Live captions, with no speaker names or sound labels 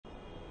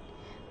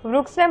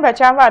વૃક્ષને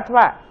બચાવવા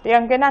અથવા તે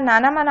અંગેના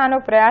નાનામાં નાનો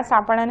પ્રયાસ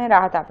આપણને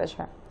રાહત આપે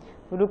છે.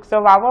 વૃક્ષો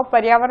વાવો,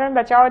 પર્યાવરણ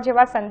બચાવો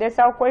જેવા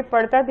સંદેશાઓ કોઈ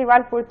પડતર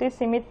દિવાલ પૂરતી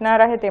સીમિત ન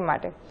રહે તે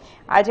માટે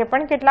આજે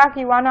પણ કેટલાક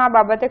યુવાનો આ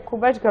બાબતે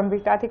ખૂબ જ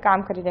ગંભીરતાથી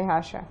કામ કરી રહ્યા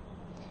છે.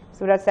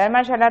 સુરત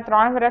શહેરમાં છેલ્લા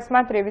 3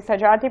 વર્ષમાં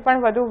 23,000થી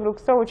પણ વધુ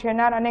વૃક્ષો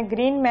ઉછેરનાર અને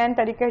ગ્રીન મેન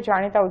તરીકે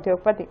જાણીતા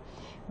ઉદ્યોગપતિ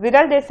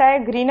વિરલ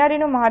દેસાઈએ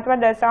ગ્રીનરીનું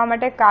મહત્વ દર્શાવવા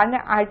માટે કારને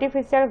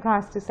આર્ટિફિશિયલ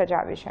ઘાસથી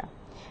સજાવી છે.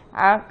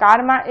 આ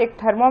કારમાં એક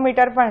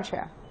થર્મોમીટર પણ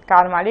છે.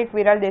 કાર માલિક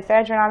વિરલ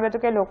દેસાઈએ જણાવ્યું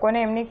હતું કે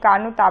લોકોને એમની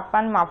કારનું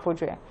તાપમાન માપવું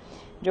જોઈએ.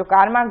 જો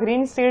કારમાં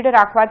ગ્રીન શીલ્ડ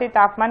રાખવાથી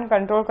તાપમાન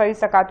કંટ્રોલ કરી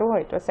શકાતું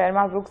હોય તો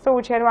શહેરમાં વૃક્ષો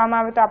ઉછેરવામાં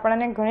આવે તો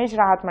આપણને ઘણી જ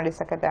રાહત મળી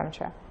શકે તેમ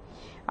છે.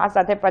 આ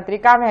સાથે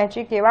પત્રિકા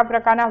વહેંચી કેવા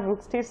પ્રકારના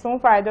વૃક્ષથી શું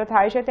ફાયદો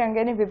થાય છે તે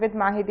અંગેની વિવિધ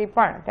માહિતી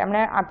પણ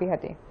તેમણે આપી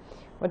હતી.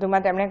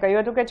 વધુમાં તેમણે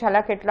કહ્યું હતું કે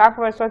છેલ્લા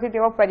કેટલાક વર્ષોથી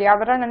તેઓ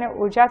પર્યાવરણ અને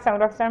ઉર્જા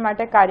સંરક્ષણ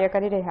માટે કાર્ય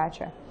કરી રહ્યા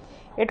છે.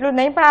 એટલું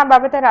નહીં પણ આ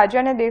બાબતે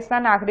રાજ્ય અને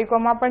દેશના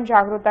નાગરિકોમાં પણ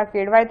જાગૃતતા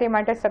કેળવાય તે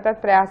માટે સતત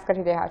પ્રયાસ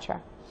કરી રહ્યા છે.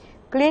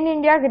 ક્લીન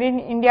ઇન્ડિયા, ગ્રીન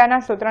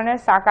ઇન્ડિયાના સૂત્રને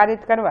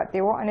સાકારિત કરવા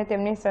તેઓ અને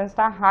તેમની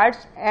સંસ્થા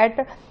હાર્ટ્સ એટ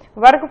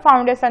વર્ક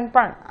ફાઉન્ડેશન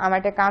પણ આ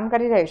માટે કામ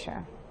કરી રહી છે.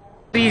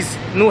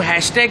 ટ્રીઝનું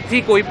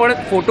હેશટેગથી કોઈ પણ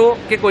ફોટો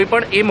કે કોઈ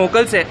પણ એ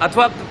મોકલશે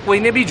અથવા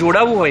કોઈને બી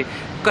જોડાવવું હોય,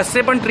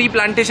 કશે પણ ટ્રી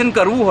પ્લાન્ટેશન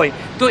કરવું હોય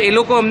તો એ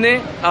લોકો અમને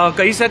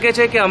કહી શકે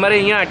છે કે અમારે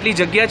અહીંયા આટલી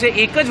જગ્યા છે.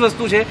 એક જ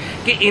વસ્તુ છે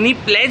કે એની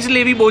પ્લેજ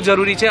લેવી બહુ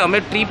જરૂરી છે. અમે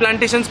ટ્રી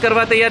પ્લાન્ટેશન્સ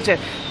કરવા તૈયાર છે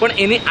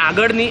પણ એની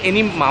આગળની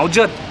એની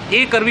માવજત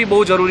એ કરવી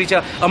બહુ જરૂરી છે.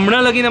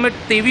 હમણાં લગીને અમે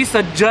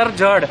 23,000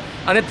 ઝાડ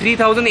અને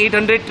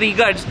 3,800 ટ્રી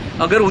ગાર્ડ્સ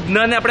અગર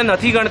ઉધનાને આપણે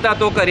નથી ગણતા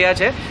તો કર્યા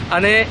છે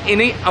અને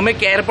એની અમે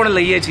કેર પણ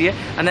લઈએ છીએ.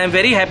 અને આઈ એમ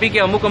વેરી હેપી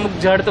કે અમુક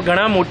ઝાડ તો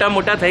ઘણા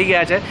મોટા થઈ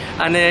ગયા છે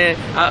અને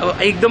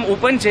એકદમ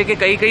ઓપન છે કે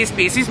કઈ કઈ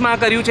સ્પેસીસમાં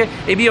આ કર્યું છે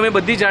એ બી અમે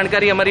બધી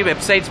જાણકારી અમારી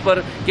વેબસાઇટ્સ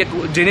પર કે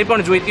જેને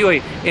પણ જોઈતી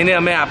હોય એને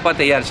અમે આપવા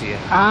તૈયાર છીએ.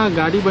 આ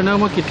ગાડી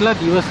બનાવવામાં કેટલા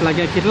દિવસ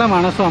લાગ્યા, કેટલા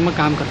માણસો આમાં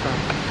કામ કરતા?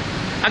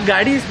 આ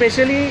ગાડી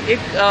સ્પેશિયલી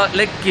એક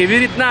લાઈક કેવી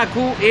રીતના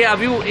આખું એ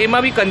આવ્યું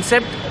એમાં બી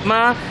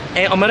કન્સેપ્ટમાં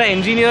અમારા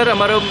એન્જિનિયર,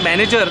 અમારો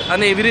મેનેજર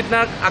અને એવી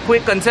રીતના આખો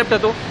એક કન્સેપ્ટ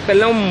હતો.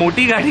 પહેલાં હું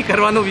મોટી ગાડી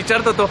કરવાનો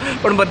વિચારતો હતો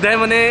પણ બધાએ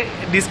મને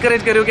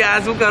ડિસ્કરેજ કર્યું કે આ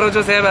શું કરો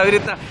છો સાહેબ આવી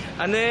રીતના.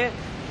 અને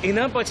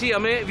એના પછી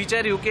અમે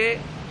વિચાર્યું કે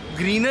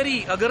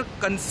ગ્રીનરી અગર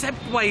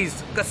કન્સેપ્ટ વાઇઝ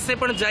કશે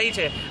પણ જાય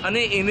છે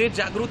અને એને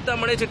જાગૃતતા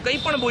મળે છે,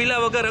 કંઈ પણ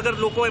બોલ્યા વગર અગર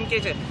લોકો એમ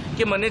કહે છે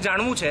કે મને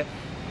જાણવું છે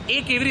એ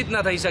કેવી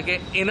રીતના થઈ શકે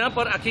એના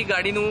પર આખી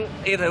ગાડીનું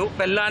એ થયું.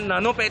 પહેલાં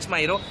નાનો પેચ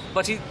માર્યો,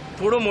 પછી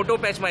થોડો મોટો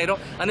પેચ માર્યો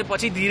અને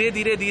પછી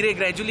ધીરે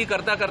ગ્રેજ્યુઅલી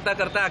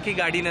કરતાં આખી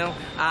ગાડીને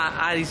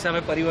આ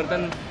હિસાબે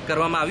પરિવર્તન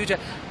કરવામાં આવ્યું છે.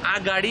 આ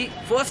ગાડી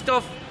ફર્સ્ટ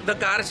ઓફ ધ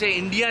કાર છે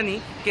ઇન્ડિયાની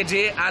કે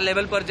જે આ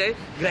લેવલ પર જાય.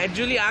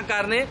 ગ્રેજ્યુઅલી આ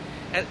કારને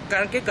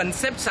કારણ કે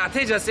કન્સેપ્ટ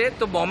સાથે જ હશે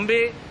તો બોમ્બે,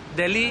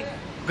 દિલ્હી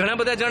ઘણા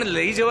બધા જણ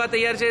લઈ જવા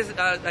તૈયાર છે.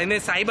 એને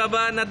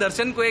સાંઈબાબાના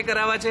દર્શન કોઈ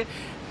કરાવવા છે.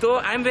 તો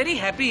આઈ એમ વેરી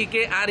હેપી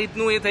કે આ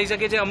રીતનું એ થઈ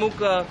શકે છે.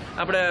 અમુક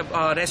આપણે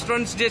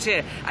રેસ્ટોરન્ટ્સ જે છે,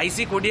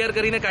 આઈસી કોડિયાર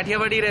કરીને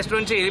કાઠિયાવાડી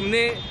રેસ્ટોરન્ટ છે,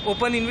 એમને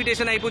ઓપન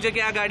ઇન્વિટેશન આપ્યું છે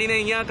કે આ ગાડીને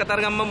અહીંયા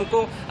કતારગામમાં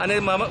મૂકો અને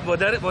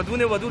વધુ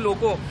ને વધુ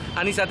લોકો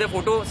આની સાથે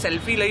ફોટો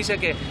સેલ્ફી લઈ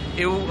શકે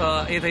એવું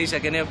એ થઈ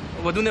શકે ને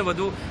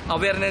વધુ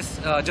અવેરનેસ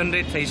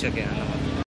જનરેટ થઈ શકે.